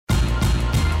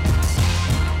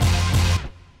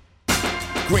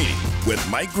Greeny with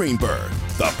Mike Greenberg,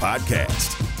 the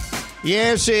podcast.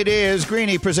 Yes, it is.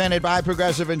 Greeny, presented by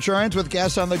Progressive Insurance, with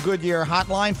guests on the Goodyear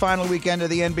Hotline. Final weekend of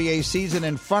the NBA season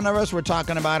in front of us. We're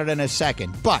talking about it in a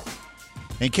second. But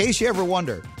in case you ever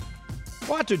wonder,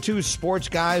 what do two sports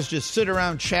guys just sit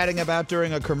around chatting about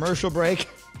during a commercial break?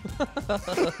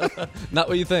 Not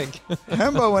what you think.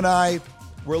 Hembo and I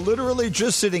were literally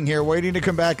just sitting here waiting to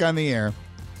come back on the air,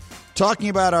 talking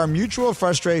about our mutual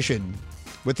frustration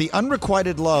with the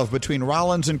unrequited love between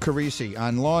Rollins and Carisi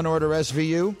on Law & Order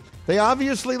SVU. They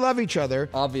obviously love each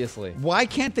other. Obviously. Why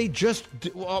can't they just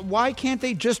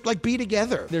like be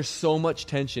together? There's so much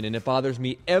tension, and it bothers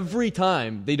me every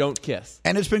time they don't kiss.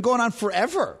 And it's been going on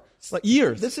forever. Like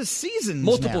years. This is seasons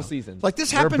Multiple now. seasons. Like this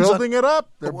happens. They're building it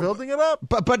up. They're building it up.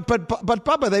 But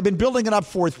Bubba, they've been building it up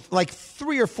for like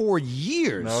 3 or 4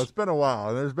 years. No, it's been a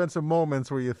while. There's been some moments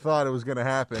where you thought it was going to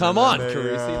happen. Come on,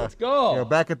 Carisi, let's go. You know,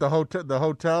 back at the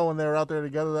hotel when they were out there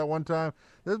together that one time.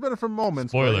 There's been some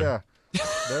moments. Spoiler. But, yeah.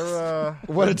 They're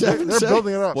what did Devin they're say?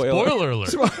 building it up. Spoiler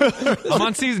alert. I'm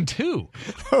on season 2.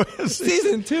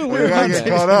 Season 2. You We're gotta on get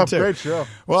that. caught up. Season 2. Great show.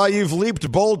 Well, you've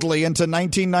leaped boldly into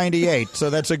 1998, so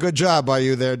that's a good job by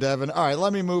you there, Devin. All right,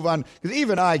 let me move on, because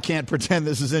even I can't pretend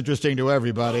this is interesting to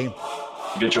everybody.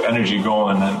 Get your energy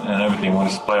going and everything when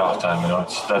it's playoff time. You know,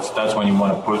 that's when you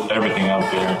want to put everything out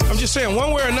there. I'm just saying,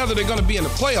 one way or another, they're going to be in the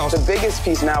playoffs. The biggest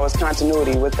piece now is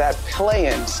continuity with that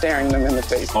play-in staring them in the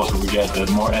face. The closer we get,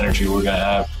 the more energy we're going to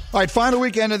have. All right, final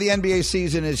weekend of the NBA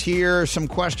season is here. Some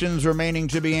questions remaining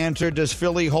to be answered. Does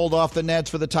Philly hold off the Nets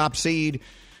for the top seed?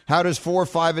 How does 4,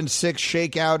 5, and 6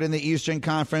 shake out in the Eastern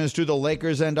Conference? Do the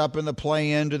Lakers end up in the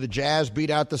play-in? Do the Jazz beat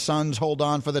out the Suns, hold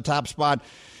on for the top spot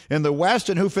in the West?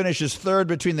 And who finishes third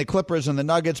between the Clippers and the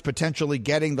Nuggets, potentially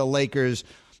getting the Lakers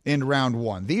in round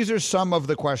one? These are some of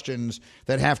the questions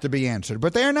that have to be answered,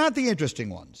 but they are not the interesting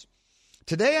ones.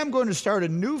 Today I'm going to start a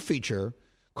new feature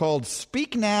called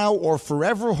Speak Now or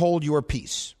Forever Hold Your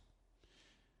Peace,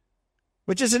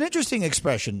 which is an interesting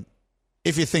expression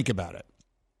if you think about it.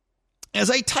 As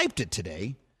I typed it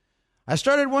today, I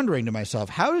started wondering to myself,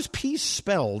 how is peace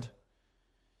spelled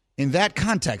in that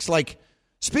context? Like,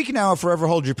 speak now or forever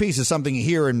hold your peace is something you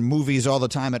hear in movies all the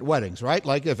time at weddings, right?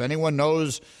 Like, if anyone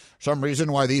knows some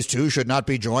reason why these two should not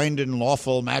be joined in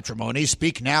lawful matrimony,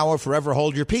 speak now or forever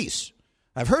hold your peace.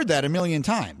 I've heard that a million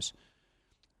times.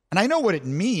 And I know what it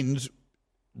means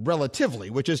relatively,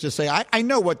 which is to say, I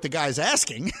know what the guy's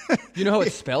asking. You know how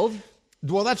it's spelled?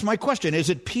 Well, that's my question.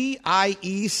 Is it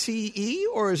P-I-E-C-E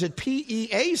or is it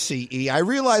P-E-A-C-E? I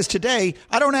realized today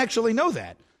I don't actually know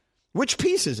that. Which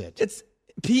piece is it? It's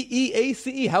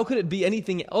P-E-A-C-E. How could it be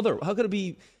anything other? How could it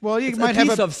be? Well, you it's might a have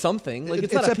piece of something. Like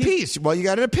it's not a piece. Well, you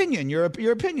got an opinion. Your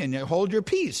opinion. You hold your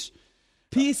peace.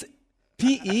 Peace.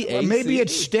 P-E-A-C-E. Maybe it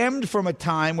stemmed from a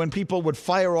time when people would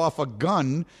fire off a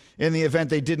gun in the event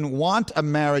they didn't want a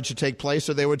marriage to take place,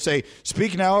 so they would say,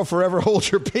 speak now or forever hold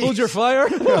your peace. Hold your fire?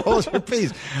 Hold your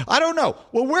peace. I don't know.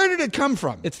 Well, where did it come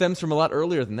from? It stems from a lot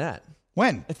earlier than that.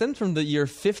 When? It stems from the year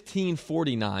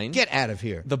 1549. Get out of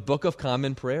here. The Book of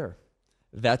Common Prayer.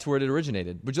 That's where it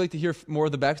originated. Would you like to hear more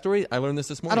of the backstory? I learned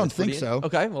this morning. I don't think so.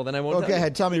 Okay, well then I won't. Okay,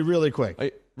 ahead. Tell me really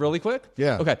quick. Really quick?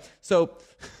 Yeah. Okay, so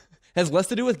has less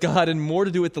to do with God and more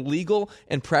to do with the legal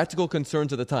and practical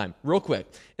concerns of the time. Real quick.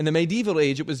 In the medieval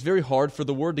age, it was very hard for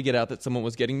the word to get out that someone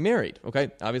was getting married.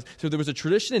 Okay, obvious. So there was a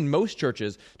tradition in most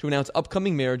churches to announce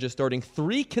upcoming marriages starting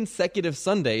 3 consecutive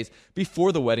Sundays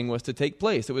before the wedding was to take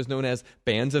place. It was known as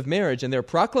banns of marriage, and their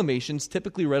proclamations,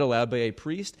 typically read aloud by a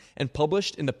priest and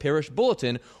published in the parish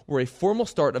bulletin, were a formal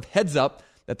start of heads up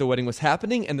that the wedding was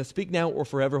happening, and the speak now or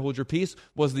forever hold your peace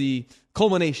was the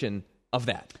culmination of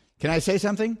that. Can I say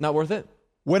something? Not worth it?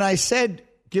 When I said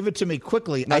give it to me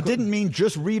quickly, I didn't mean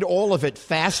just read all of it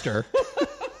faster.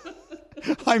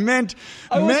 I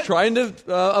was trying to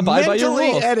abide by your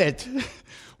rules. Mentally edit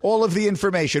all of the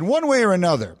information one way or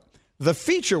another. The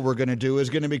feature we're going to do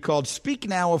is going to be called Speak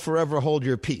Now or Forever Hold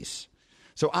Your Peace.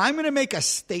 So I'm going to make a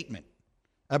statement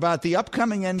about the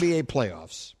upcoming NBA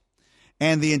playoffs,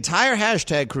 and the entire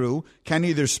hashtag crew can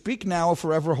either speak now or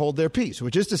forever hold their peace,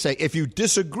 which is to say, if you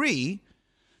disagree,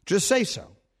 just say so.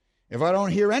 If I don't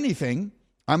hear anything,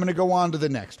 I'm going to go on to the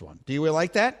next one. Do you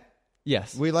like that?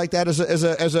 Yes. We like that as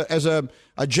a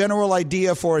general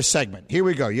idea for a segment. Here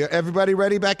we go. Everybody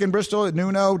ready back in Bristol?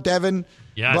 Nuno, Devin,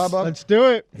 yes. Bubba? Let's do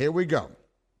it. Here we go.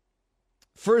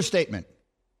 First statement.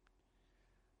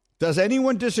 Does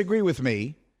anyone disagree with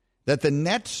me that the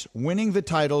Nets winning the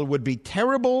title would be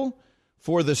terrible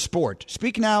for the sport?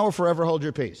 Speak now or forever hold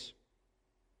your peace.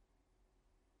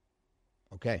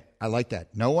 Okay, I like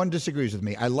that. No one disagrees with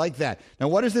me. I like that. Now,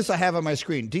 what is this I have on my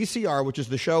screen? DCR, which is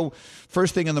the show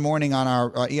first thing in the morning on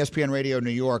our ESPN Radio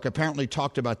New York, apparently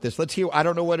talked about this. Let's hear. I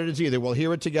don't know what it is either. We'll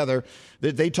hear it together.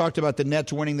 They talked about the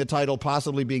Nets winning the title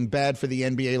possibly being bad for the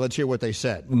NBA. Let's hear what they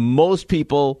said. Most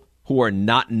people who are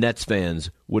not Nets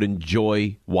fans would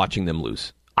enjoy watching them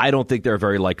lose. I don't think they're a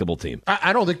very likable team.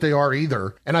 I don't think they are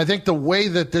either. And I think the way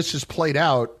that this is played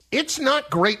out, it's not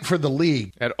great for the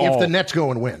league at all if the Nets go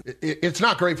and win. It's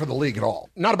not great for the league at all.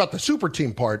 Not about the super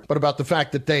team part, but about the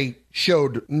fact that they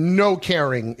showed no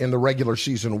caring in the regular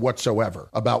season whatsoever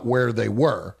about where they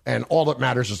were. And all that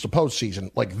matters is the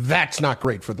postseason. Like, that's not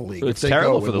great for the league. It's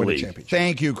terrible for the league.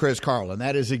 Thank you, Chris Carlin.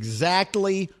 That is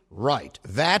exactly right.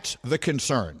 That's the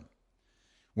concern.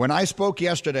 When I spoke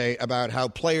yesterday about how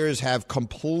players have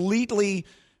completely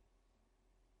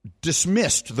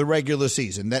dismissed the regular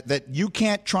season, that you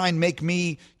can't try and make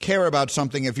me care about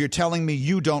something if you're telling me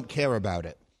you don't care about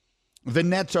it. The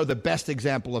Nets are the best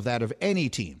example of that of any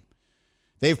team.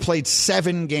 They've played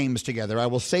 7 games together. I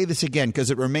will say this again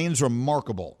because it remains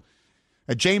remarkable.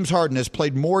 James Harden has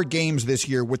played more games this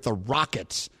year with the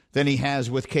Rockets than he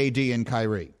has with KD and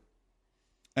Kyrie.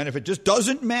 And if it just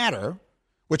doesn't matter,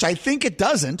 which I think it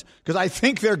doesn't, because I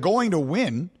think they're going to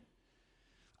win,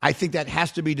 I think that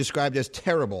has to be described as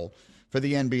terrible for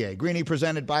the NBA. Greeny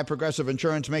presented by Progressive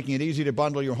Insurance, making it easy to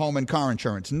bundle your home and car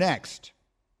insurance. Next,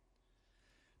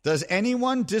 does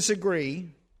anyone disagree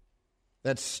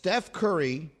that Steph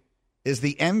Curry is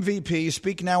the MVP?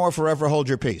 Speak now or forever hold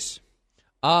your peace.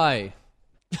 Aye.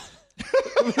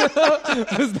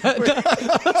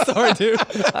 Sorry, dude.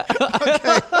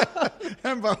 Okay.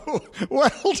 Embo,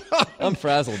 well done. I'm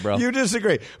frazzled, bro. You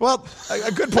disagree. Well,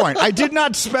 a good point. I did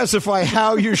not specify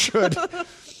how you should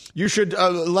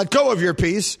let go of your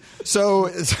piece. So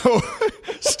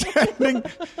standing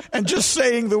and just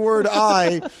saying the word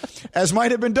 "I," as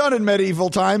might have been done in medieval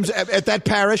times at that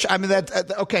parish. I mean,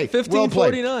 okay.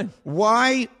 1549.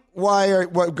 Why?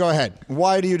 Go ahead.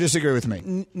 Why do you disagree with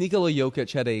me? Nikola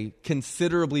Jokic had a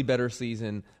considerably better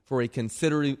season for a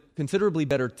considerably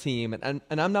better team, and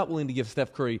I'm not willing to give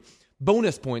Steph Curry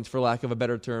bonus points, for lack of a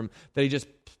better term, that he just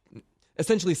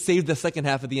essentially saved the second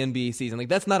half of the NBA season. Like,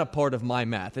 that's not a part of my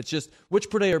math. It's just which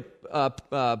player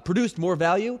produced more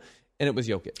value, and it was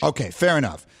Jokic. Okay, fair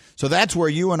enough. So that's where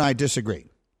you and I disagree.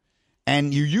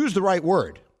 And you use the right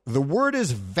word. The word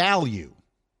is value.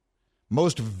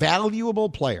 Most valuable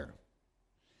player.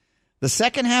 The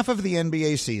second half of the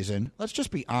NBA season, let's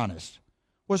just be honest,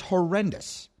 was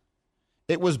horrendous.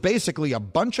 It was basically a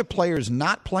bunch of players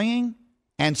not playing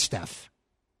and Steph.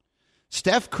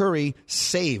 Steph Curry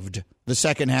saved the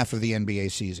second half of the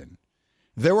NBA season.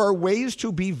 There are ways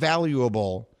to be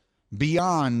valuable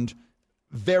beyond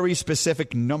very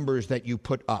specific numbers that you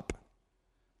put up.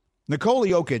 Nikola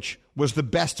Jokic was the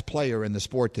best player in the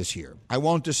sport this year. I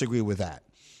won't disagree with that.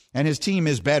 And his team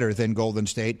is better than Golden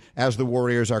State, as the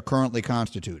Warriors are currently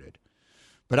constituted.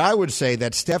 But I would say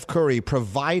that Steph Curry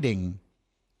providing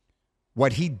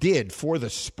what he did for the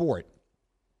sport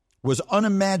was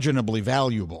unimaginably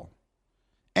valuable.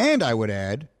 And I would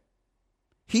add,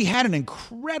 he had an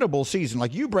incredible season.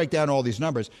 Like, you break down all these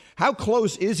numbers. How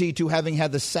close is he to having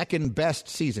had the second best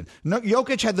season? No,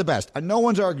 Jokic had the best. No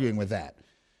one's arguing with that.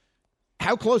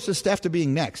 How close is Steph to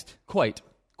being next? Quite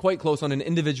close on an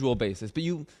individual basis. But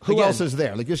who else is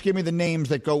there? Like, just give me the names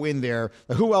that go in there.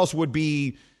 Who else would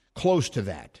be close to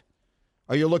that?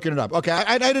 Are you looking it up? Okay,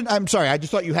 I'm sorry. I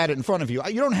just thought you had it in front of you.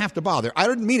 You don't have to bother. I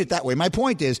didn't mean it that way. My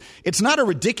point is, it's not a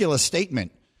ridiculous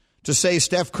statement to say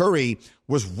Steph Curry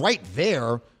was right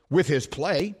there with his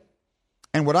play.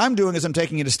 And what I'm doing is I'm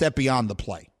taking it a step beyond the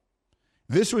play.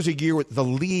 This was a year where the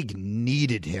league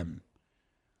needed him.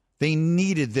 They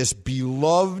needed this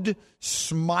beloved,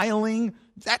 smiling.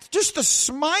 That's just the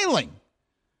smiling.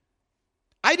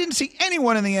 I didn't see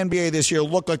anyone in the NBA this year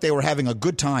look like they were having a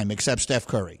good time except Steph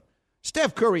Curry.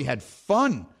 Steph Curry had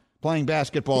fun playing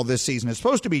basketball this season. It's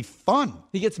supposed to be fun.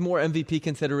 He gets more MVP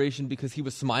consideration because he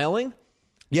was smiling?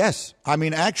 Yes. I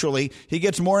mean, actually, he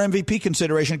gets more MVP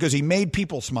consideration because he made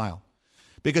people smile.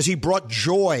 Because he brought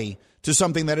joy to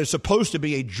something that is supposed to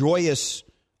be a joyous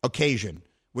occasion,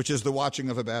 which is the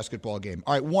watching of a basketball game.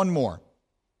 All right, one more.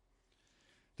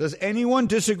 Does anyone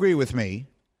disagree with me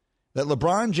that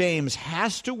LeBron James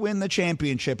has to win the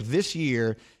championship this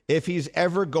year if he's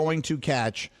ever going to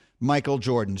catch Michael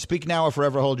Jordan? Speak now or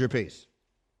forever hold your peace.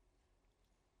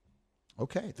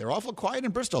 Okay, they're awful quiet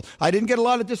in Bristol. I didn't get a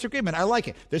lot of disagreement. I like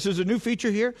it. This is a new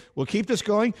feature here. We'll keep this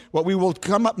going. What we will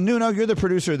come up, Nuno, you're the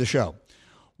producer of the show.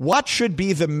 What should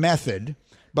be the method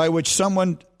by which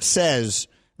someone says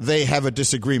they have a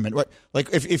disagreement. Like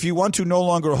if you want to no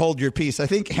longer hold your peace, I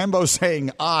think Hembo's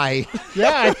saying I.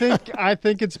 Yeah, I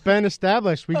think it's been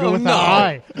established. We go with the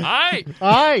I.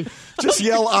 I. Just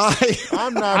yell I.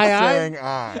 I'm not saying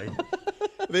I.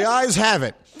 The ayes have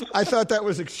it. I thought that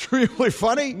was extremely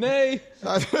funny. Nay.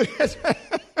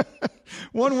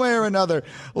 One way or another.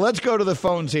 Let's go to the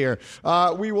phones here.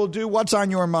 We will do What's on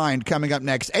Your Mind coming up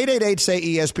next.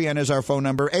 888-SAY-ESPN is our phone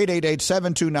number.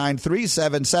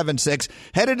 888-729-3776.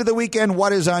 Headed to the weekend,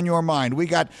 what is on your mind? We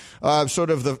got sort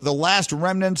of the last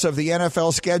remnants of the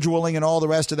NFL scheduling and all the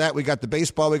rest of that. We got the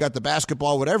baseball, we got the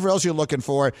basketball, whatever else you're looking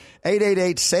for.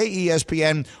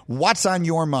 888-SAY-ESPN. What's on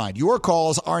your mind? Your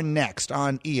calls are next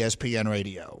on ESPN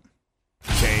Radio.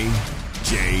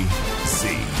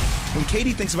 KJC. When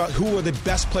KD thinks about who are the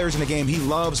best players in the game, he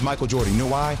loves Michael Jordan. You know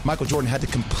why? Michael Jordan had the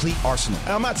complete arsenal.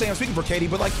 And I'm not saying I'm speaking for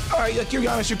KD, but all right, you're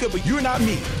Giannis, you're good, but you're not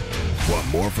me. Want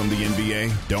more from the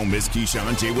NBA? Don't miss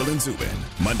Keyshawn, J. Will, and Zubin.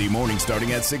 Monday morning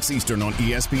starting at 6 Eastern on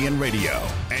ESPN Radio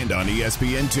and on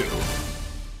ESPN2.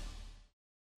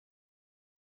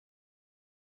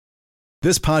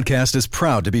 This podcast is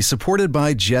proud to be supported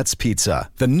by Jets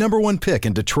Pizza, the #1 pick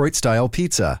in Detroit-style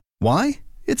pizza. Why?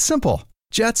 It's simple.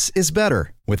 Jets is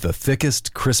better. With the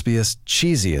thickest, crispiest,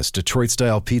 cheesiest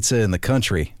Detroit-style pizza in the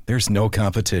country, there's no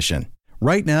competition.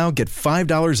 Right now, get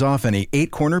 $5 off any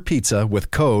 8-corner pizza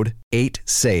with code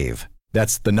 8SAVE.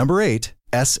 That's the number 8,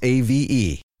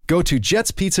 S-A-V-E. Go to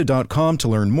jetspizza.com to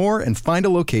learn more and find a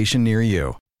location near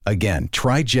you. Again,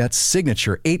 try Jet's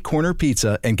signature 8-corner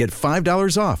pizza and get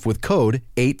 $5 off with code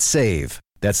 8SAVE.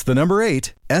 That's the number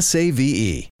 8,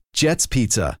 S-A-V-E. Jet's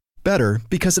Pizza. Better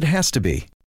because it has to be.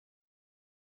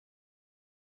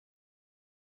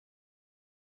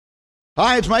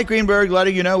 Hi, it's Mike Greenberg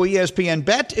letting you know ESPN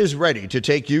Bet is ready to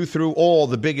take you through all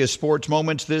the biggest sports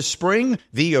moments this spring.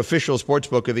 The official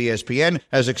sportsbook of ESPN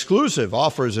has exclusive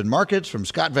offers and markets from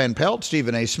Scott Van Pelt,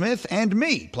 Stephen A. Smith, and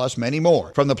me, plus many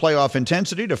more. From the playoff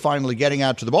intensity to finally getting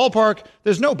out to the ballpark,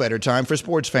 there's no better time for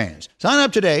sports fans. Sign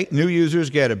up today. New users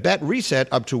get a bet reset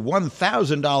up to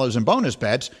 $1,000 in bonus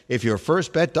bets if your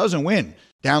first bet doesn't win.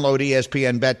 Download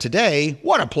ESPN Bet today.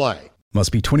 What a play.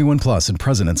 Must be 21 plus and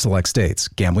present in select states.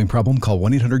 Gambling problem? Call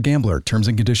 1-800-GAMBLER. Terms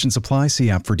and conditions apply. See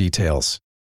app for details.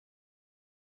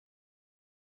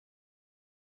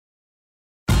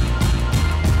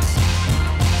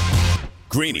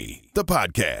 Greeny, the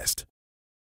podcast.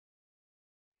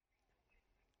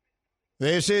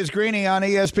 This is Greeny on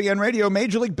ESPN Radio.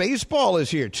 Major League Baseball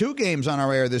is here. 2 games on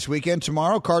our air this weekend.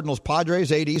 Tomorrow,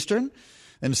 Cardinals-Padres, 8 Eastern.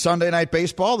 And Sunday Night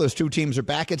Baseball, those 2 teams are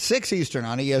back at 6 Eastern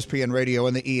on ESPN Radio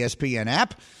and the ESPN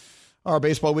app. Our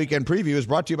baseball weekend preview is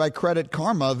brought to you by Credit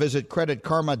Karma. Visit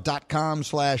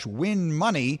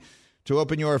creditkarma.com/winmoney to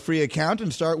open your free account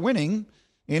and start winning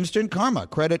instant karma.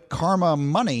 Credit Karma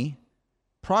Money.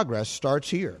 Progress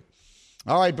starts here.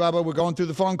 All right, Bubba, we're going through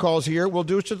the phone calls here. We'll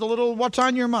do just a little what's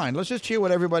on your mind. Let's just hear what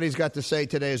everybody's got to say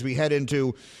today as we head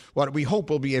into what we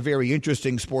hope will be a very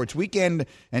interesting sports weekend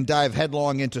and dive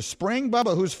headlong into spring.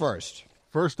 Bubba, who's first?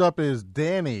 First up is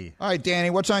Danny. All right, Danny,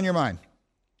 what's on your mind?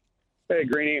 Hey,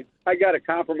 Greeny. I got a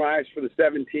compromise for the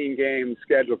 17-game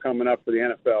schedule coming up for the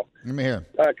NFL. Let me hear.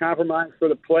 Compromise for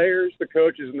the players, the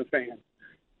coaches, and the fans.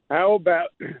 How about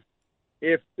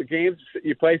if the games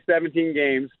you play 17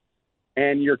 games,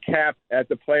 and you're capped at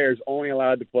the players only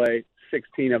allowed to play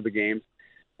 16 of the games.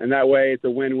 And that way it's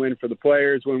a win-win for the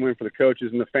players, win-win for the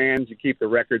coaches and the fans. You keep the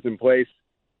records in place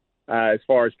as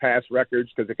far as past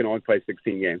records because they can only play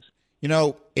 16 games. You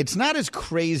know, it's not as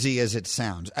crazy as it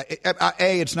sounds.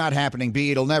 A, it's not happening.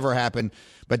 B, it'll never happen.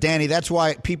 But, Danny, that's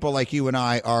why people like you and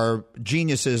I are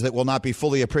geniuses that will not be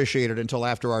fully appreciated until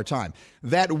after our time.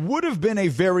 That would have been a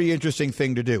very interesting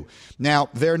thing to do. Now,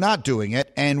 they're not doing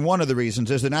it, and one of the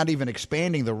reasons is they're not even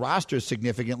expanding the rosters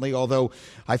significantly, although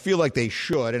I feel like they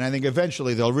should, and I think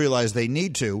eventually they'll realize they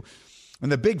need to.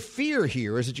 And the big fear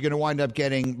here is that you're going to wind up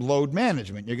getting load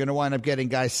management. You're going to wind up getting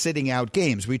guys sitting out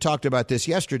games. We talked about this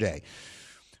yesterday.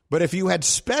 But if you had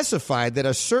specified that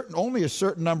only a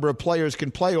certain number of players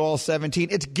can play all 17,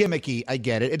 it's gimmicky. I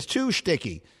get it. It's too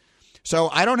shticky. So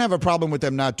I don't have a problem with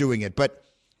them not doing it. But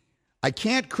I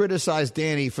can't criticize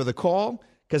Danny for the call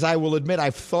because I will admit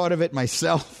I've thought of it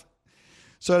myself.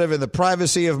 Sort of in the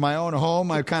privacy of my own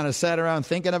home, I kind of sat around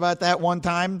thinking about that one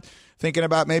time. Thinking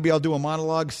about maybe I'll do a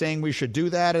monologue saying we should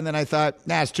do that. And then I thought,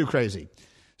 it's too crazy.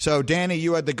 So, Danny,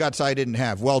 you had the guts I didn't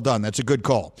have. Well done. That's a good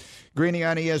call. Greeny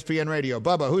on ESPN Radio.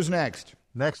 Bubba, who's next?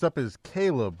 Next up is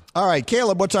Caleb. All right,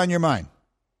 Caleb, what's on your mind?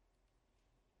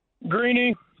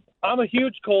 Greeny, I'm a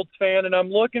huge Colts fan, and I'm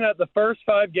looking at the first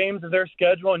 5 games of their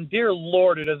schedule, and dear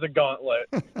Lord, it is a gauntlet.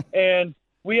 And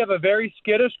we have a very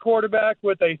skittish quarterback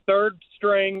with a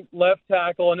third-string left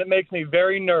tackle, and it makes me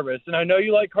very nervous. And I know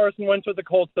you like Carson Wentz with the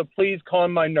Colts, so please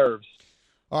calm my nerves.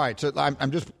 All right, so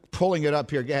I'm just pulling it up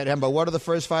here. Go ahead, Hembo. What are the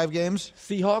first 5 games?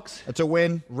 Seahawks. That's a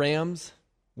win. Rams.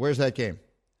 Where's that game?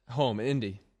 Home,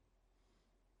 Indy.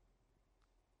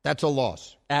 That's a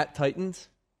loss. At Titans.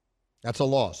 That's a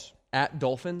loss. At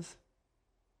Dolphins.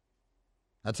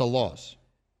 That's a loss.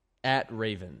 At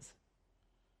Ravens.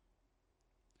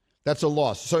 That's a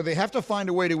loss. So they have to find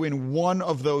a way to win one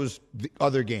of those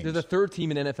other games. They're the third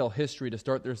team in NFL history to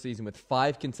start their season with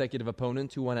 5 consecutive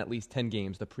opponents who won at least 10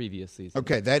 games the previous season.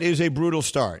 Okay, that is a brutal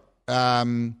start.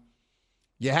 You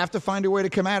have to find a way to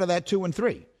come out of that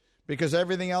 2-3 because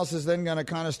everything else is then going to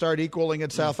kind of start equaling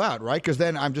itself out, right? Because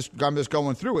then I'm just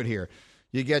going through it here.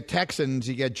 You get Texans,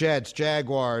 you get Jets,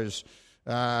 Jaguars,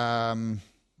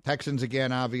 Texans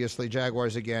again, obviously,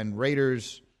 Jaguars again,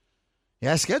 Raiders.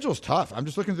 Yeah, schedule's tough. I'm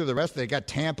just looking through the rest. They got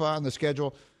Tampa on the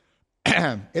schedule.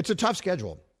 It's a tough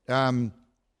schedule.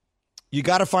 You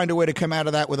got to find a way to come out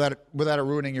of that without it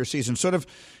ruining your season. Sort of,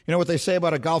 what they say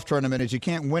about a golf tournament is you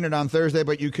can't win it on Thursday,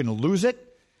 but you can lose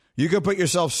it. You can put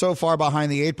yourself so far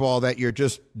behind the 8 ball that you're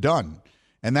just done.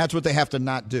 And that's what they have to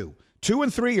not do.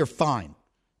 2-3, you're fine.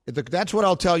 That's what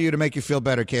I'll tell you to make you feel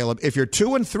better, Caleb. If you're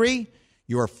 2-3,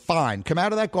 you are fine. Come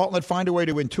out of that gauntlet, find a way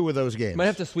to win 2 of those games. Might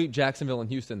have to sweep Jacksonville and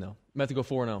Houston, though. Might have to go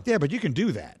 4-0. Yeah, but you can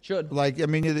do that. Should.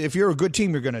 If you're a good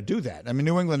team, you're going to do that.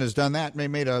 New England has done that. They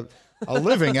made a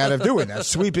living out of doing that,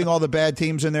 sweeping all the bad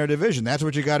teams in their division. That's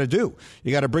what you got to do.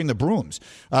 You got to bring the brooms.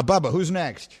 Bubba, who's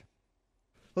next?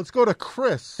 Let's go to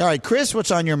Chris. All right, Chris, what's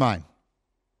on your mind?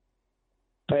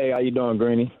 Hey, how you doing,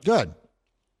 Greeny? Good.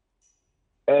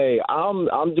 Hey, I'm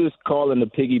just calling to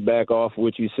piggyback off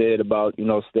what you said about,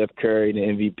 Steph Curry, the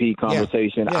MVP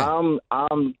conversation. Yeah.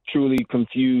 I'm truly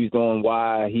confused on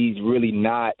why he's really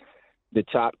not the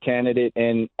top candidate.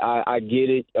 And I get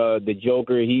it. The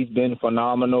Joker, he's been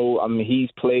phenomenal. He's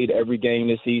played every game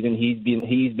this season.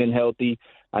 He's been healthy.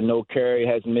 I know Curry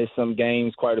has missed some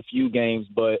games, quite a few games,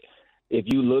 but if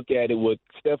you look at it, what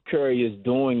Steph Curry is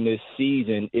doing this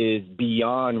season is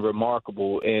beyond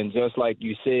remarkable. And just like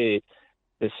you said,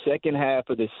 the second half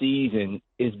of the season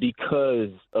is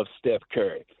because of Steph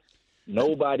Curry.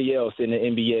 Nobody else in the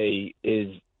NBA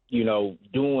is,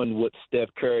 doing what Steph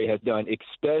Curry has done,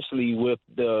 especially with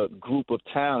the group of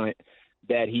talent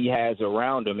that he has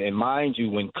around him. And mind you,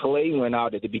 when Klay went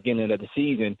out at the beginning of the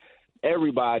season,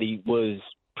 everybody was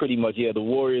pretty much, the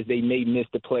Warriors, they may miss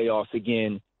the playoffs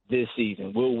again this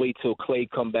season. We'll wait till Klay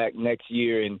come back next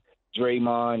year and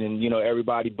Draymond and,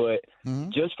 everybody. But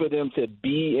just for them to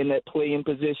be in that play-in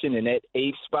position in that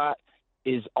 8th spot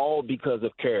is all because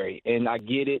of Curry. And I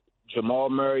get it. Jamal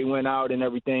Murray went out and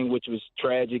everything, which was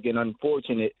tragic and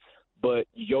unfortunate. But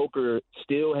Joker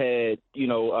still had,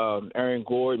 Aaron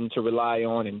Gordon to rely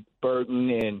on and Burton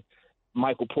and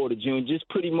Michael Porter Jr., just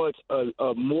pretty much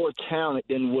a more talent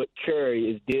than what Curry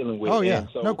is dealing with. Oh, yeah,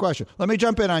 no question. Let me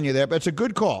jump in on you there, but it's a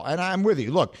good call, and I'm with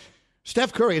you. Look,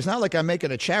 Steph Curry, it's not like I'm making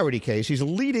a charity case. He's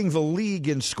leading the league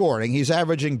in scoring. He's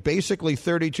averaging basically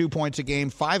 32 points a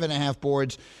game, 5.5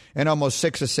 boards, and almost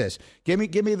 6 assists. Give me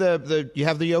the you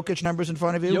have the Jokic numbers in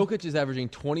front of you? Jokic is averaging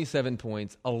 27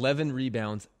 points, 11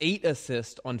 rebounds, 8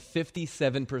 assists on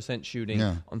 57% shooting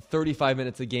on 35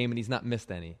 minutes a game, and he's not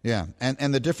missed any. Yeah,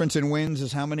 and the difference in wins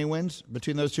is how many wins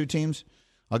between those two teams?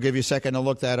 I'll give you a second to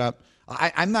look that up.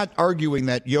 I'm not arguing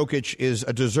that Jokic is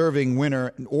a deserving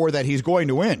winner or that he's going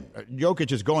to win.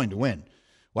 Jokic is going to win.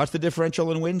 What's the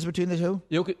differential in wins between the two?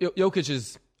 Jokic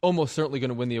is almost certainly going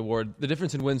to win the award. The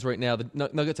difference in wins right now, the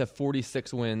Nuggets have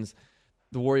 46 wins.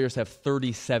 The Warriors have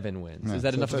 37 wins. Right. Is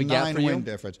that so enough of a gap for you? 9-win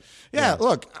difference. Yeah,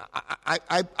 look,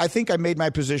 I think I made my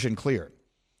position clear.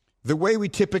 The way we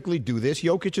typically do this,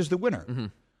 Jokic is the winner. Mm-hmm.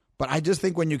 But I just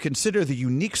think when you consider the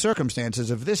unique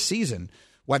circumstances of this season,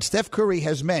 what Steph Curry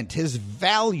has meant, his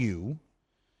value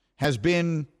has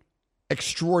been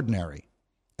extraordinary,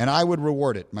 and I would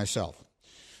reward it myself.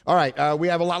 All right, we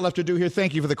have a lot left to do here.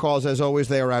 Thank you for the calls. As always,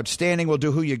 they are outstanding. We'll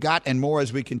do Who You Got and more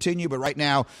as we continue, but right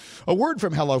now, a word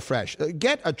from HelloFresh.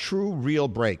 Get a true, real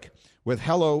break with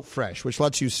HelloFresh, which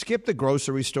lets you skip the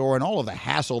grocery store and all of the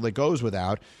hassle that goes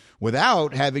without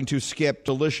having to skip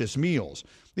delicious meals.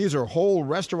 These are whole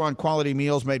restaurant-quality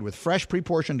meals made with fresh,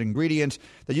 pre-portioned ingredients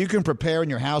that you can prepare in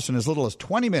your house in as little as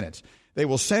 20 minutes. They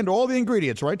will send all the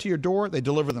ingredients right to your door. They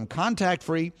deliver them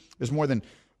contact-free. There's more than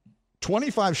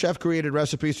 25 chef-created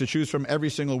recipes to choose from every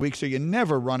single week, so you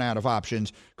never run out of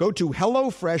options. Go to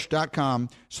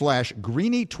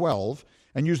HelloFresh.com/Greeny12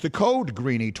 and use the code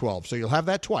Greeny12, so you'll have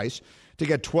that twice, to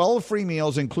get 12 free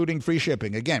meals, including free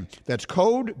shipping. Again, that's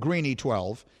code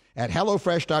Greeny12 at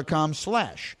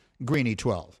HelloFresh.com/Greeny12. Greeny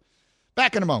 12.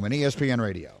 Back in a moment, ESPN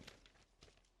Radio.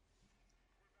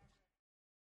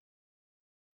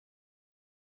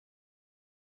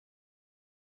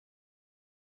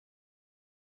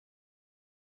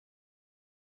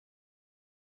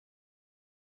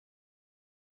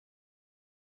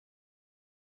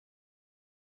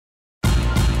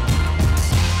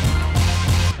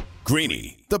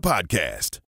 Greeny, the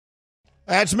podcast.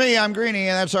 That's me. I'm Greeny,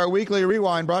 and that's our weekly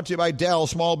rewind brought to you by Dell.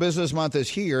 Small Business Month is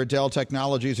here. Dell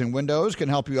Technologies and Windows can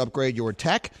help you upgrade your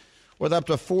tech with up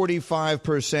to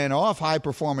 45% off.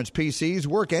 High-performance PCs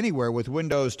work anywhere with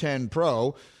Windows 10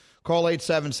 Pro. Call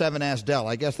 877-ASK-DELL.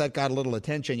 I guess that got a little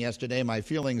attention yesterday, my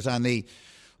feelings on the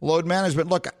load management.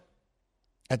 Look,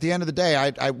 at the end of the day,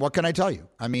 I what can I tell you?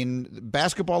 I mean,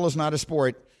 basketball is not a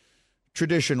sport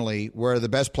traditionally where the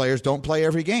best players don't play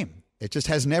every game. It just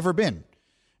has never been.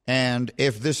 And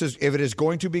if it is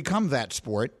going to become that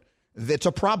sport, it's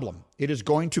a problem. It is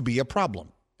going to be a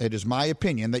problem. It is my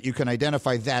opinion that you can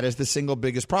identify that as the single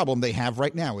biggest problem they have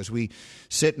right now as we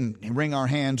sit and wring our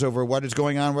hands over what is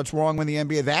going on, what's wrong with the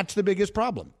NBA. That's the biggest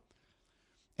problem.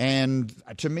 And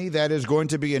to me, that is going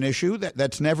to be an issue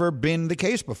that's never been the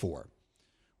case before.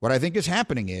 What I think is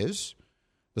happening is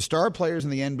the star players in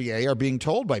the NBA are being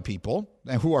told by people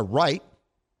who are right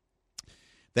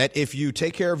that if you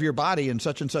take care of your body in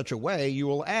such and such a way, you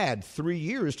will add 3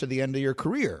 years to the end of your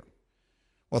career.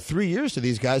 Well, 3 years to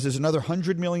these guys is another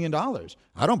 $100 million.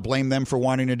 I don't blame them for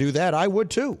wanting to do that. I would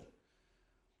too.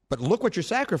 But look what you're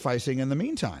sacrificing in the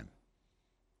meantime.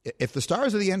 If the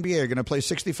stars of the NBA are going to play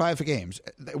 65 games,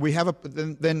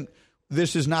 then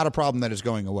this is not a problem that is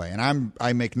going away. And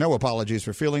I make no apologies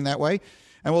for feeling that way.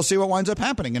 And we'll see what winds up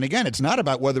happening. And again, it's not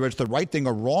about whether it's the right thing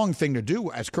or wrong thing to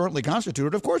do as currently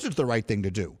constituted. Of course it's the right thing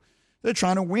to do. They're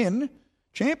trying to win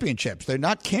championships. They're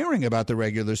not caring about the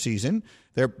regular season.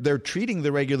 They're treating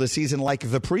the regular season like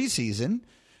the preseason,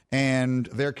 and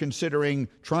they're considering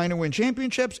trying to win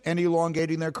championships and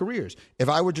elongating their careers. If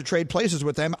I were to trade places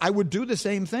with them, I would do the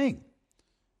same thing.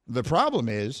 The problem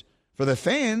is, for the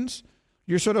fans,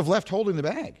 you're sort of left holding the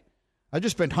bag. I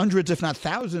just spent hundreds, if not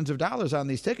thousands of dollars on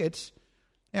these tickets.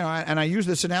 You know, and I use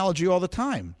this analogy all the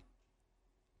time.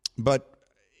 But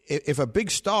if a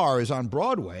big star is on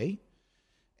Broadway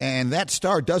and that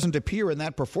star doesn't appear in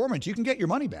that performance, you can get your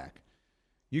money back.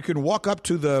 You can walk up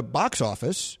to the box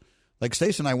office. Like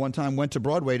Stacey and I one time went to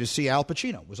Broadway to see Al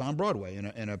Pacino. It was on Broadway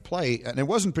in a play, and it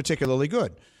wasn't particularly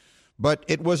good. But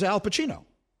it was Al Pacino.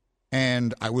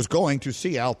 And I was going to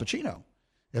see Al Pacino.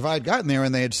 If I had gotten there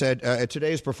and they had said, at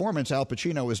today's performance, Al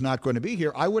Pacino is not going to be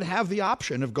here, I would have the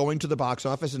option of going to the box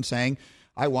office and saying,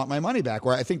 I want my money back,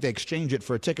 or I think they exchange it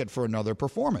for a ticket for another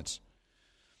performance.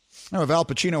 Now, if Al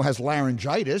Pacino has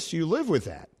laryngitis, you live with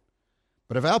that.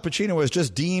 But if Al Pacino has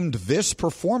just deemed this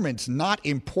performance not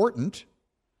important,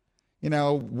 you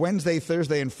know, Wednesday,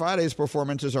 Thursday, and Friday's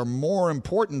performances are more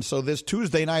important, so this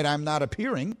Tuesday night I'm not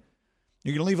appearing,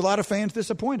 you're going to leave a lot of fans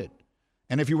disappointed.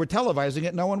 And if you were televising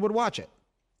it, no one would watch it.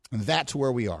 And that's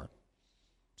where we are.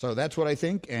 So that's what I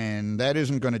think, and that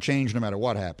isn't going to change no matter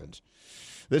what happens.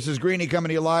 This is Greeny coming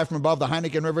to you live from above the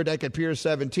Heineken River Deck at Pier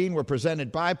 17. We're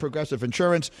presented by Progressive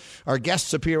Insurance. Our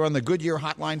guests appear on the Goodyear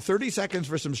Hotline. 30 seconds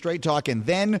for some straight talk, and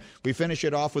then we finish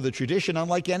it off with a tradition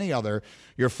unlike any other,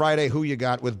 your Friday Who You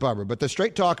Got with Bubba. But the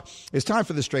straight talk, it's time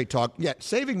for the straight talk. Yeah,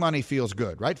 saving money feels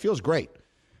good, right? Feels great.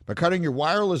 But cutting your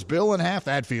wireless bill in half,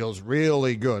 that feels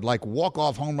really good. Like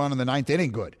walk-off home run in the ninth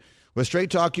inning good. With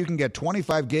Straight Talk, you can get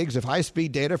 25 gigs of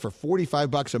high-speed data for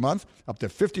 $45 a month, up to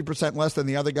 50% less than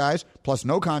the other guys, plus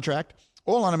no contract,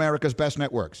 all on America's best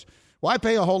networks. Why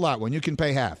pay a whole lot when you can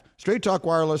pay half? Straight Talk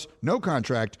Wireless, no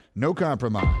contract, no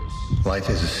compromise. Life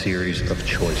is a series of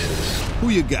choices. Who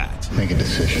you got? Make a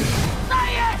decision.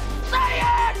 Say it! Say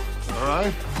it! All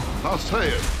right, I'll say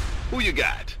it. Who you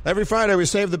got? Every Friday, we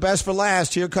save the best for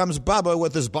last. Here comes Bubba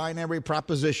with his binary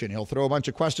proposition. He'll throw a bunch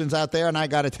of questions out there, and I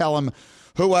got to tell him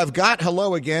who I've got.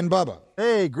 Hello again, Bubba.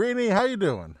 Hey, Greeny, how you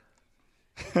doing?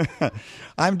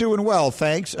 I'm doing well,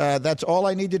 thanks. That's all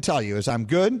I need to tell you is I'm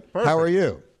good. Perfect. How are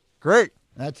you? Great.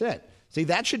 That's it. See,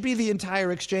 that should be the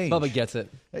entire exchange. Bubba gets it.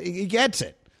 He gets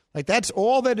it. Like, that's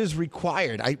all that is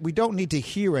required. We don't need to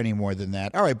hear any more than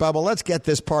that. All right, Bubba, let's get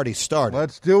this party started.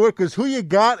 Let's do it, because Who You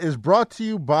Got is brought to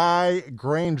you by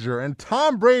Grainger. And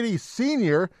Tom Brady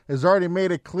Sr. has already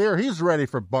made it clear he's ready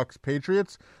for Bucs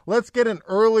Patriots. Let's get an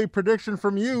early prediction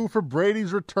from you for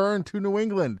Brady's return to New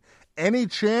England. Any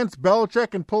chance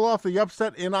Belichick can pull off the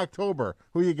upset in October?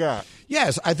 Who you got?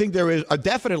 Yes, I think there is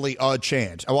definitely a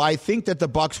chance. Oh, I think that the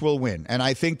Bucs will win, and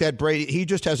I think that Brady, he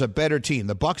just has a better team.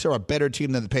 The Bucs are a better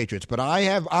team than the Patriots, but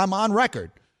I'm on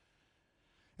record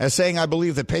as saying I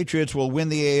believe the Patriots will win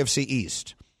the AFC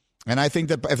East. And I think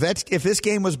that if this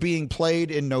game was being played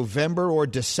in November or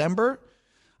December,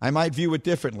 I might view it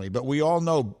differently. But we all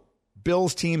know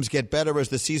Bills teams get better as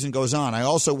the season goes on. I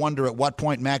also wonder at what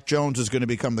point Mac Jones is going to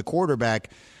become the quarterback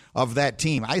of that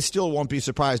team. I still won't be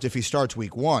surprised if he starts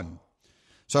week 1.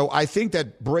 So I think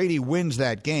that Brady wins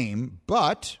that game.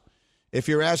 But if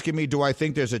you're asking me, do I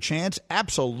think there's a chance?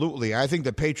 Absolutely. I think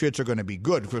the Patriots are going to be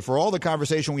good. For all the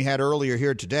conversation we had earlier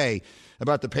here today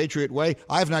about the Patriot way,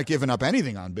 I have not given up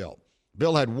anything on Bill.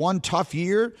 Bill had one tough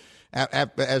year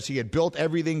as he had built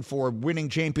everything for winning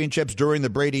championships during the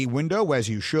Brady window, as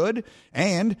you should,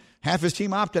 and half his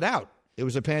team opted out. It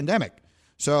was a pandemic.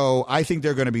 So I think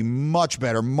they're going to be much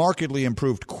better, markedly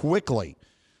improved quickly.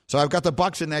 So I've got the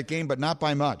Bucs in that game, but not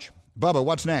by much. Bubba,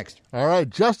 what's next? All right,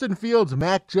 Justin Fields,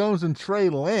 Mac Jones, and Trey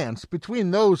Lance.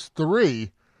 Between those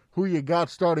three, who you got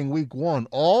starting week 1?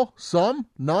 All? Some?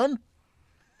 None?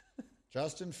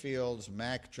 Justin Fields,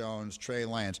 Mac Jones, Trey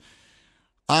Lance.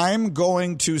 I'm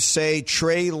going to say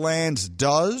Trey Lance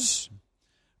does.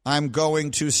 I'm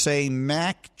going to say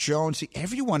Mac Jones. See,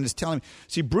 everyone is telling me.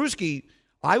 See, Bruschi,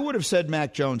 I would have said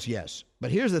Mac Jones, yes.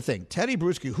 But here's the thing. Teddy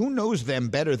Bruschi, who knows them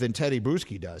better than Teddy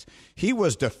Bruschi does? He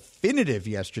was definitive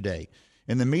yesterday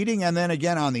in the meeting and then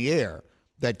again on the air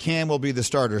that Cam will be the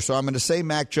starter. So I'm going to say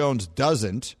Mac Jones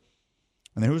doesn't.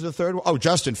 And then who's the third one? Oh,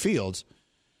 Justin Fields.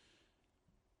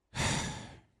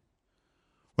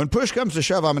 When push comes to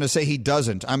shove, I'm going to say he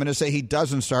doesn't. I'm going to say he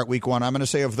doesn't start week 1. I'm going to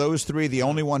say of those three, the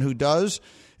only one who does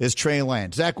is Trey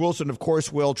Lance. Zach Wilson, of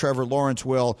course, will. Trevor Lawrence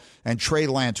will. And Trey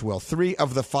Lance will. 3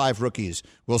 of the 5 rookies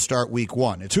will start week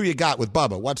 1. It's who you got with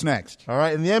Bubba. What's next? All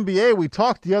right, in the NBA, we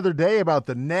talked the other day about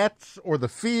the Nets or the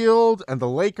field and the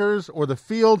Lakers or the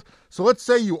field. So let's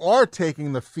say you are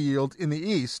taking the field in the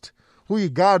East. Who you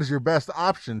got as your best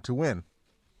option to win?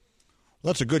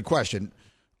 Well, that's a good question.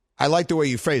 I like the way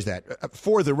you phrase that.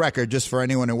 For the record, just for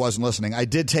anyone who wasn't listening, I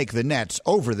did take the Nets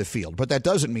over the field, but that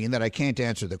doesn't mean that I can't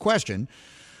answer the question,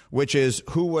 which is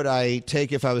who would I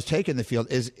take if I was taking the field?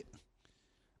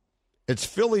 It's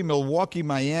Philly, Milwaukee,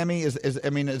 Miami. Is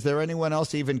there anyone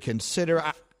else to even consider?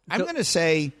 I'm going to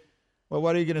say, well,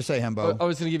 what are you going to say, Hembo? I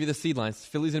was going to give you the seed lines.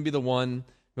 Philly's going to be the 1,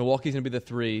 Milwaukee's going to be the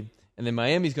 3, and then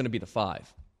Miami's going to be the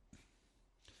 5.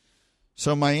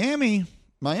 So Miami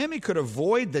could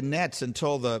avoid the Nets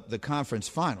until the conference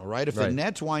final, right? If the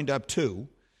Nets wind up 2,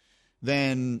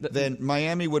 then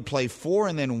Miami would play 4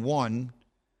 and then 1.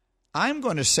 I'm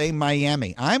going to say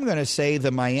Miami. I'm going to say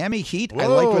the Miami Heat. Whoa. I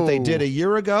liked what they did a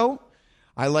year ago.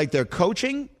 I like their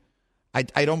coaching.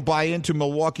 I don't buy into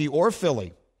Milwaukee or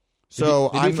Philly. So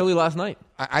they beat Philly last night.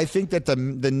 I think that the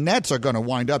Nets are going to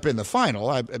wind up in the final.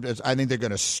 I think they're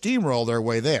going to steamroll their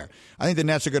way there. I think the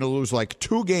Nets are going to lose like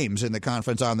 2 games in the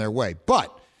conference on their way.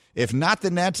 But if not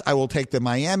the Nets, I will take the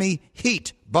Miami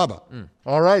Heat. Bubba.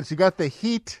 All right, so you got the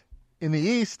Heat in the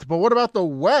East, but what about the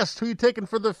West? Who you taking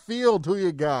for the field? Who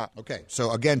you got? Okay,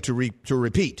 so again, to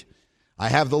repeat, I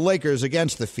have the Lakers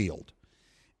against the field.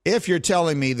 If you're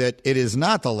telling me that it is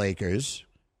not the Lakers,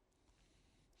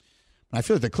 I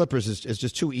feel like the Clippers is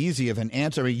just too easy of an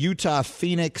answer. Utah,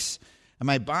 Phoenix. Am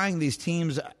I buying these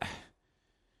teams?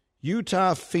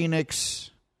 Utah, Phoenix,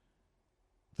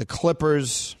 the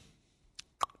Clippers.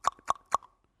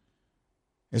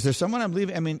 Is there someone I'm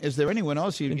leaving? I mean, is there anyone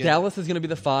else? Dallas is going to be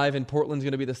the 5, and Portland's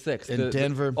going to be the 6. In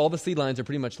Denver. All the seed lines are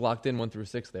pretty much locked in 1 through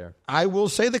 6 there. I will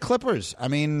say the Clippers. I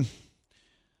mean,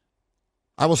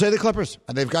 I will say the Clippers.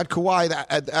 They've got Kawhi.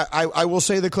 I will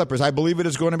say the Clippers. I believe it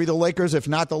is going to be the Lakers. If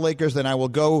not the Lakers, then I will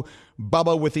go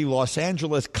Bubba with the Los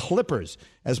Angeles Clippers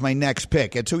as my next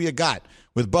pick. It's who you got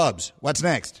with Bubs. What's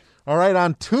next? All right,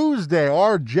 on Tuesday,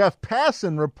 our Jeff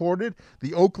Passan reported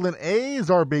the Oakland A's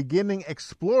are beginning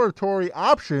exploratory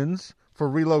options for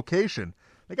relocation.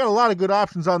 They got a lot of good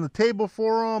options on the table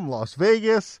for them. Las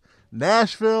Vegas,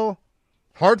 Nashville,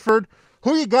 Hartford.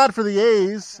 Who you got for the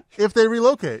A's if they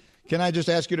relocate? Can I just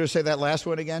ask you to say that last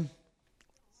one again?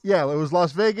 Yeah, it was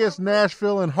Las Vegas,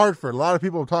 Nashville, and Hartford. A lot of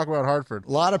people talk about Hartford.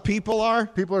 A lot of people are?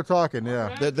 People are talking,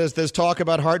 yeah. There's talk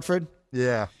about Hartford?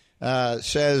 Yeah.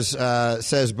 Says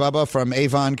Bubba from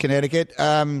Avon, Connecticut.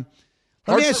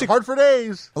 Hartford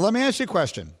A's. Let me ask you a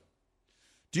question.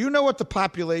 Do you know what the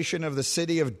population of the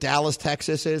city of Dallas,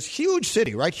 Texas is? Huge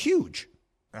city, right? Huge.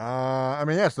 I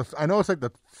mean, yes. I know it's like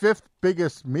the 5th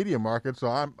biggest media market, so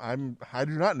I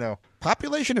do not know.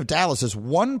 Population of Dallas is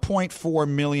 1.4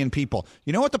 million people.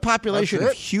 You know what the population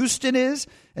of Houston is?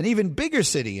 An even bigger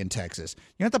city in Texas.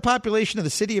 You know what the population of the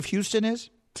city of Houston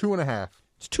is? 2.5.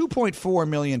 It's 2.4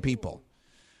 million people.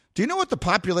 Do you know what the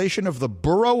population of the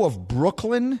borough of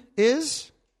Brooklyn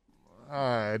is?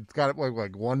 It's got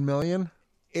like 1 million.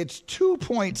 It's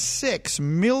 2.6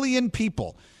 million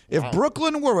people. If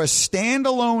Brooklyn were a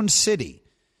standalone city,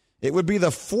 it would be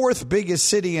the fourth biggest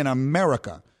city in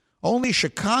America. Only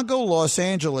Chicago, Los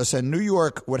Angeles, and New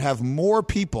York would have more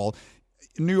people.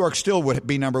 New York still would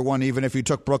be number one, even if you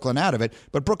took Brooklyn out of it.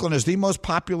 But Brooklyn is the most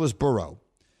populous borough.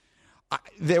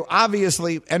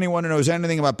 Obviously, anyone who knows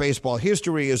anything about baseball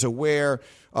history is aware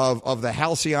of the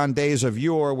halcyon days of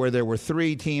yore, where there were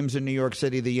three teams in New York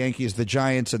City: the Yankees, the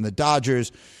Giants, and the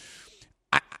Dodgers.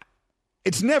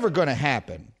 It's never going to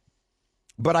happen,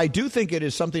 but I do think it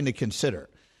is something to consider.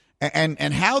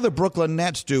 And how the Brooklyn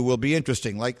Nets do will be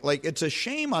interesting. Like it's a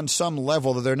shame on some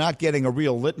level that they're not getting a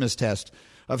real litmus test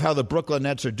of how the Brooklyn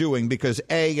Nets are doing because,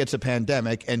 A, it's a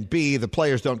pandemic, and B, the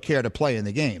players don't care to play in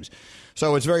the games.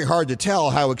 So it's very hard to tell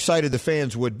how excited the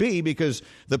fans would be because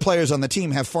the players on the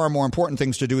team have far more important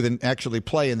things to do than actually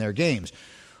play in their games.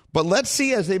 But let's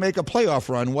see as they make a playoff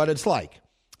run what it's like.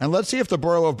 And let's see if the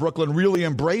borough of Brooklyn really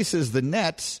embraces the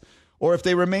Nets or if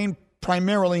they remain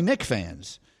primarily Knicks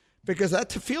fans. Because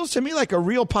that feels to me like a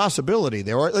real possibility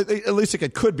there, or at least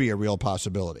it could be a real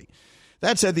possibility.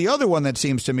 That said, the other one that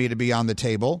seems to me to be on the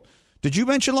table, did you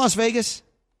mention Las Vegas?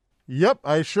 Yep,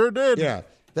 I sure did. Yeah,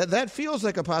 that feels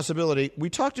like a possibility.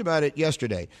 We talked about it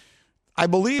yesterday. I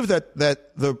believe that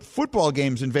the football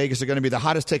games in Vegas are going to be the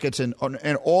hottest tickets in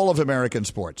all of American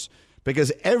sports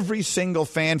because every single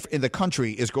fan in the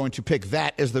country is going to pick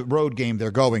that as the road game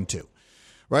they're going to.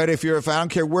 Right? If I don't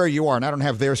care where you are, and I don't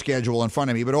have their schedule in front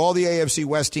of me, but all the AFC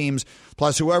West teams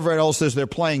plus whoever else is they're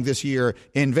playing this year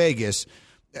in Vegas,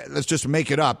 let's just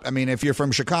make it up. I mean, if you're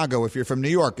from Chicago, if you're from New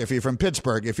York, if you're from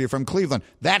Pittsburgh, if you're from Cleveland,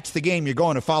 that's the game you're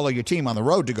going to follow your team on the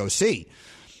road to go see.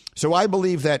 So I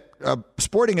believe that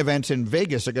sporting events in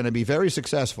Vegas are going to be very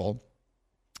successful.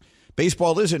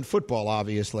 Baseball isn't football,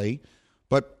 obviously,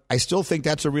 but I still think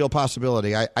that's a real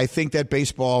possibility. I think that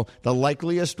baseball, the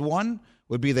likeliest one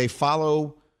would be they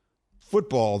follow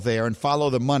football there and follow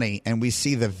the money, and we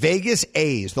see the Vegas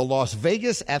A's, the Las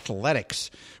Vegas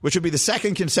Athletics, which would be the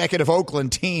second consecutive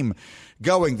Oakland team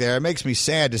going there. It makes me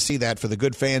sad to see that for the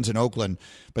good fans in Oakland,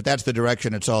 but that's the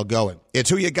direction it's all going. It's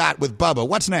Who You Got with Bubba.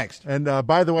 What's next? And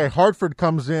by the way, Hartford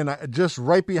comes in just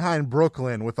right behind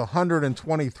Brooklyn with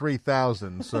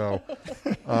 123,000. So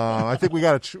I think we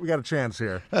got a chance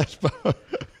here.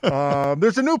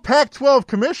 There's a new Pac-12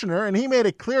 commissioner, and he made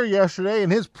it clear yesterday in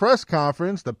his press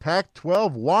conference the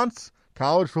Pac-12 wants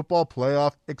college football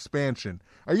playoff expansion.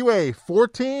 Are you a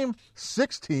 4-team,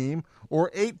 6-team, or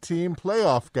 8-team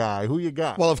playoff guy? Who you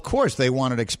got? Well, of course they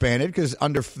want it expanded because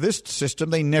under this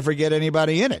system they never get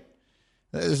anybody in it.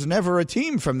 There's never a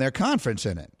team from their conference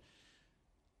in it.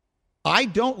 I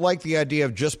don't like the idea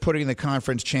of just putting the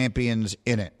conference champions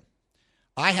in it.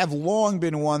 I have long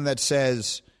been one that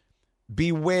says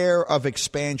beware of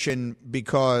expansion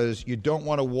because you don't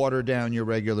want to water down your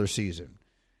regular season.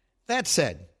 That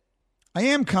said, I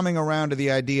am coming around to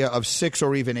the idea of 6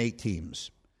 or even 8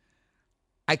 teams.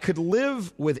 I could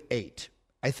live with 8.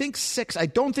 I think 6. I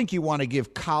don't think you want to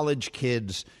give college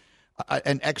kids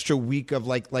an extra week of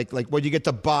like where you get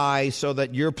to bye so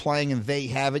that you're playing and they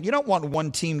have it. You don't want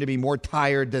one team to be more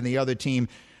tired than the other team.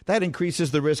 That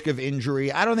increases the risk of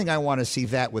injury. I don't think I want to see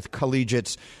that with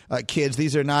collegiates, kids.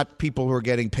 These are not people who are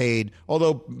getting paid,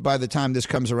 although by the time this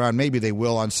comes around, maybe they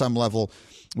will on some level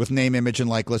with name, image, and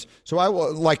likeness. So I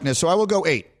will go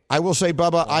 8. I will say,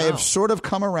 Bubba, wow. I have sort of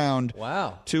come around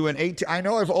to an 8. I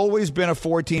know I've always been a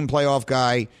 4-team playoff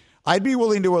guy. I'd be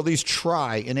willing to at least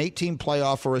try an 8-team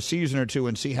playoff for a season or two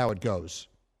and see how it goes.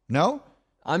 No?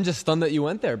 I'm just stunned that you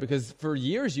went there because for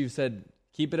years you've said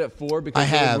keep it at 4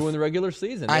 because it would ruin the regular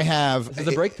season. I have. This is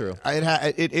a breakthrough.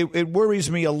 It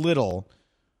worries me a little,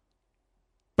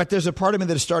 but there's a part of me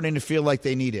that is starting to feel like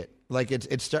they need it. Like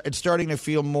it's starting to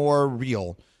feel more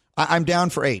real. I'm down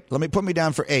for 8. Put me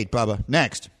down for 8, Bubba.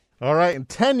 Next. All right. And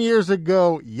 10 years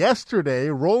ago yesterday,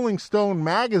 Rolling Stone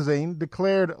magazine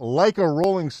declared Like a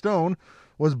Rolling Stone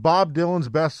was Bob Dylan's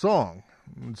best song.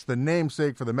 It's the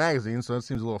namesake for the magazine, so that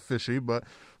seems a little fishy. But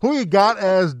who you got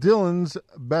as Dylan's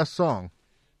best song?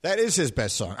 That is his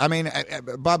best song. I mean,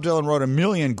 Bob Dylan wrote a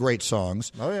million great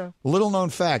songs. Oh, yeah. Little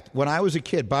known fact, when I was a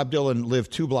kid, Bob Dylan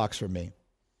lived 2 blocks from me.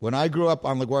 When I grew up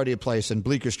on LaGuardia Place and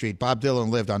Bleecker Street, Bob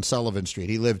Dylan lived on Sullivan Street.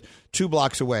 He lived 2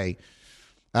 blocks away.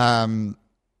 That's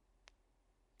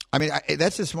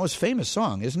his most famous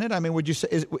song, isn't it? I mean, would you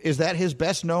say, is that his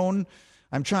best known?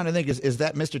 I'm trying to think, is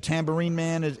that Mr. Tambourine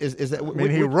Man? Is that?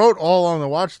 He wrote All on the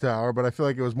Watchtower, but I feel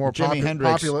like it was more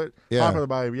Hendrix. popular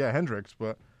by Hendrix,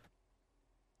 but.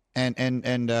 And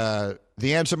The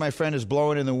Answer, My Friend, is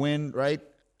Blowing in the Wind, right?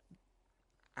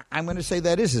 I'm going to say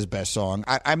that is his best song.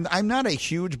 I'm not a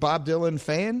huge Bob Dylan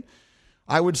fan.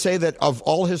 I would say that of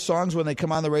all his songs when they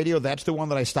come on the radio, that's the one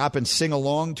that I stop and sing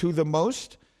along to the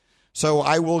most. So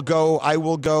I will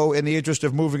go in the interest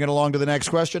of moving it along to the next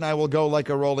question. I will go Like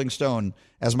a Rolling Stone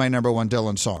as my number one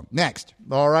Dylan song. Next.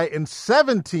 All right. And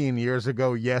 17 years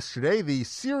ago yesterday, the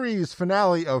series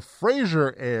finale of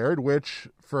Frasier aired, which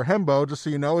for Hembo, just so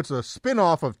you know, it's a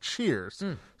spinoff of Cheers.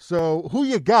 So who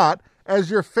you got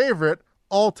as your favorite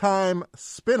all-time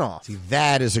spinoff? See,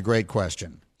 that is a great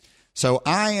question. So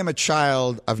I am a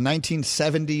child of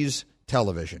 1970s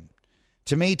television.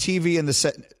 To me,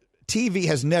 TV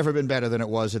has never been better than it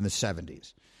was in the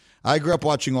 70s. I grew up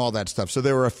watching all that stuff. So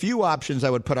there were a few options I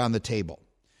would put on the table.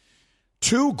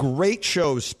 Two great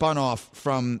shows spun off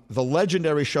from the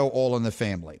legendary show All in the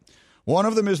Family. One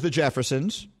of them is The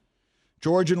Jeffersons.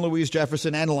 George and Louise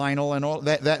Jefferson and Lionel and all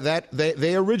that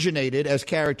they originated as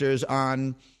characters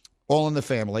on All in the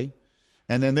Family.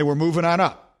 And then they were moving on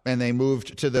up. And they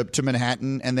moved to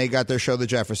Manhattan, and they got their show, The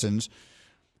Jeffersons.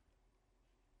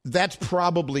 That's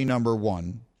probably number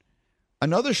one.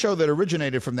 Another show that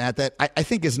originated from that I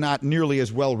think is not nearly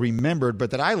as well remembered, but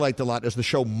that I liked a lot is the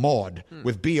show Maude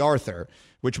with Bea Arthur,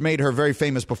 which made her very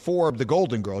famous before the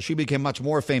Golden Girls. She became much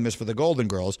more famous for the Golden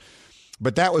Girls,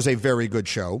 but that was a very good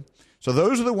show. So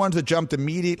those are the ones that jumped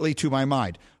immediately to my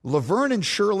mind. Laverne and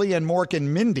Shirley and Mork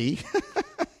and Mindy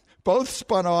both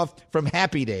spun off from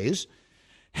Happy Days.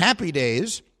 Happy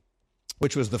Days,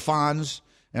 which was the Fonz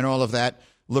and all of that.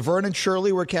 Laverne and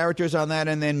Shirley were characters on that,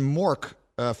 and then Mork,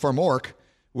 for Mork,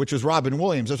 which was Robin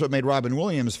Williams. That's what made Robin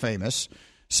Williams famous,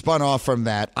 spun off from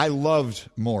that. I loved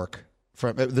Mork.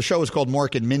 The show was called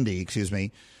Mork and Mindy, excuse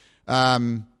me.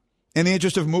 In the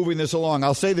interest of moving this along,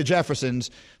 I'll say The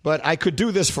Jeffersons, but I could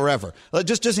do this forever.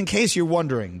 Just in case you're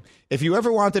wondering, if you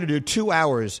ever wanted to do 2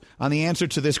 hours on the answer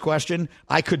to this question,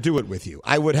 I could do it with you.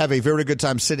 I would have a very good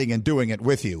time sitting and doing it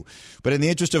with you. But in the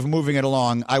interest of moving it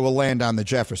along, I will land on The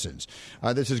Jeffersons.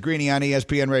 This is Greeny on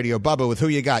ESPN Radio. Bubba, with Who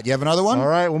You Got? You have another one? All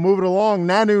right, we'll move it along.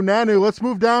 Nanu. Let's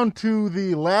move down to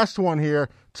the last one here.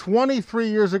 23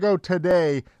 years ago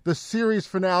today, the series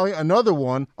finale, another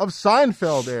one, of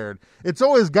Seinfeld aired. It's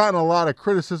always gotten a lot of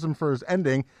criticism for his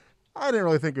ending. I didn't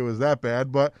really think it was that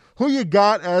bad, but who you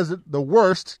got as the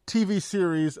worst TV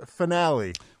series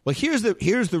finale? Well, here's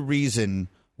the reason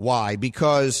why.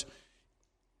 Because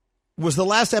was the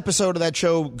last episode of that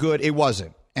show good? It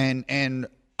wasn't. And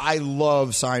I love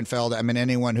Seinfeld. I mean,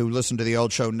 anyone who listened to the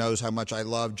old show knows how much I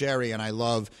love Jerry, and I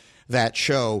love that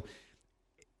show.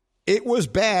 It was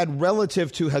bad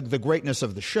relative to the greatness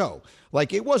of the show.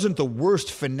 Like, it wasn't the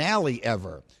worst finale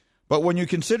ever. But when you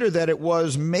consider that it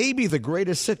was maybe the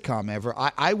greatest sitcom ever,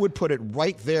 I would put it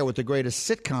right there with the greatest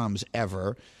sitcoms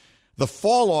ever. The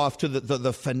fall off to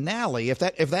the finale, if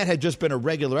that had just been a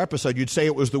regular episode, you'd say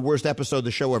it was the worst episode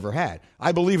the show ever had.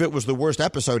 I believe it was the worst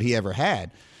episode he ever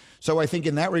had. So I think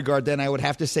in that regard, then I would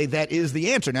have to say that is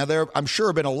the answer. Now, I'm sure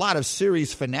have been a lot of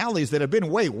series finales that have been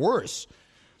way worse,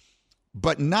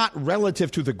 but not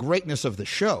relative to the greatness of the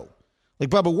show. Like,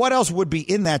 Bubba, what else would be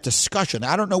in that discussion?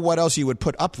 I don't know what else you would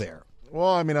put up there. Well,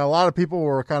 I mean, a lot of people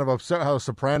were kind of upset how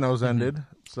Sopranos ended.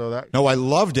 So that. No, I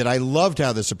loved it. I loved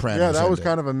how The Sopranos ended. Yeah, that was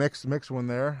kind of a mixed one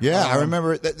there. Yeah, I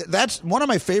remember. That's one of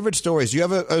my favorite stories. Do you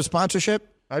have a sponsorship?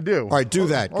 I do. All right, do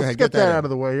that. Go ahead, get that out of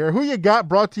the way here. Who You Got,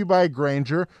 brought to you by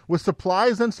Grainger. With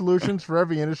supplies and solutions for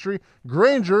every industry,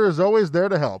 Grainger is always there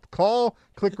to help. Call,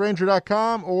 click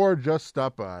Grainger.com, or just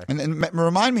stop by. And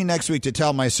remind me next week to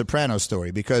tell my Sopranos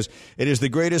story, because it is the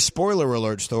greatest spoiler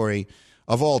alert story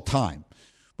of all time.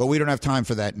 But we don't have time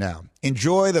for that now.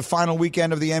 Enjoy the final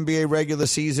weekend of the NBA regular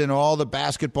season, all the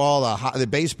basketball, the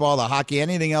baseball, the hockey,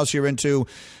 anything else you're into.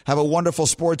 Have a wonderful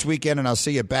sports weekend, and I'll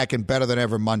see you back in Better Than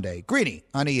Ever Monday. Greeny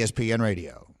on ESPN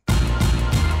Radio.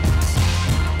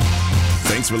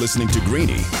 Thanks for listening to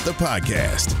Greeny, the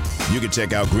podcast. You can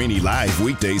check out Greeny live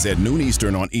weekdays at noon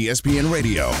Eastern on ESPN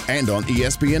Radio and on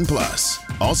ESPN Plus.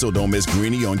 Also, don't miss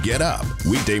Greeny on Get Up,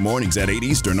 weekday mornings at 8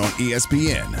 Eastern on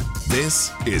ESPN.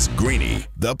 This is Greeny,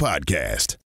 the podcast.